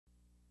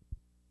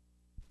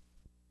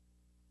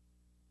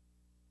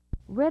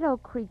Red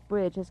Oak Creek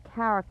Bridge has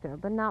character,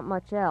 but not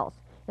much else.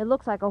 It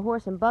looks like a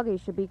horse and buggy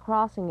should be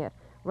crossing it,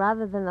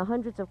 rather than the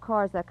hundreds of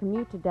cars that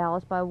commute to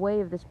Dallas by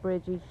way of this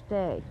bridge each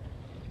day.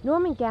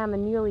 Norman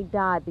Gammon nearly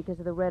died because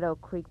of the Red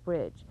Oak Creek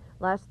Bridge.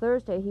 Last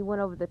Thursday, he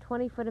went over the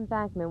 20-foot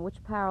embankment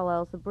which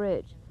parallels the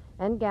bridge.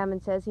 And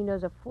Gammon says he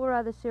knows of 4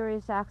 other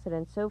serious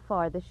accidents so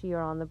far this year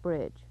on the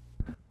bridge.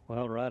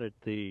 Well, right at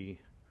the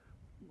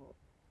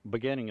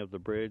beginning of the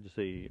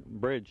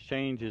bridge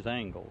changes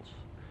angles.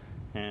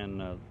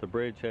 And the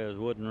bridge has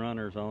wooden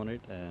runners on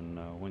it,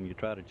 and when you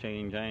try to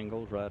change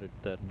angles right at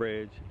that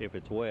bridge, if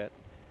it's wet,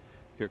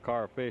 your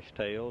car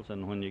fishtails,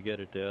 and when you get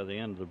at the other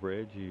end of the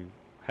bridge, you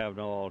have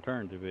no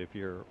alternative. If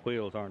your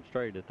wheels aren't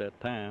straight at that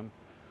time,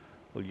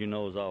 well, you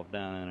nose off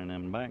down in an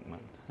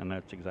embankment, and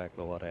that's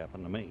exactly what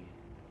happened to me.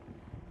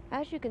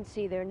 As you can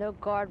see, there are no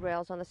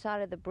guardrails on the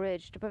side of the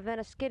bridge to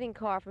prevent a skidding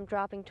car from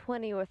dropping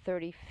 20 or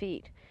 30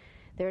 feet.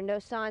 There are no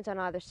signs on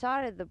either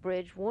side of the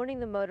bridge warning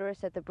the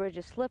motorist that the bridge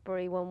is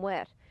slippery when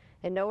wet,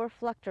 and no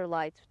reflector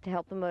lights to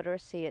help the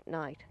motorist see at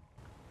night.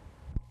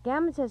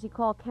 Gammon says he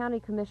called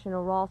County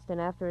Commissioner Ralston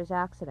after his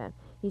accident.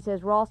 He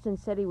says Ralston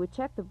said he would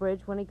check the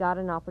bridge when he got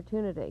an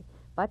opportunity,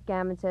 but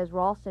Gammon says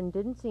Ralston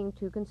didn't seem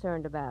too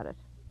concerned about it.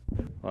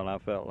 Well, I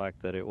felt like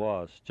that it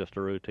was just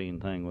a routine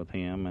thing with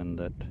him, and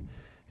that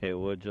it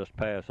would just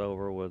pass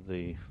over with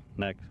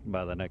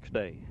by the next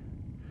day.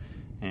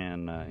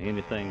 And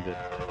anything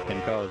that can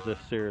cause this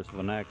serious of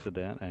an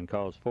accident and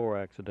cause 4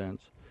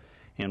 accidents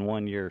in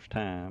 1 year's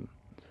time,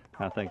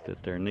 I think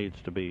that there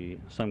needs to be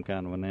some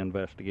kind of an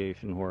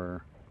investigation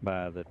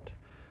whereby that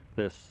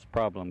this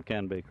problem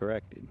can be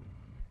corrected.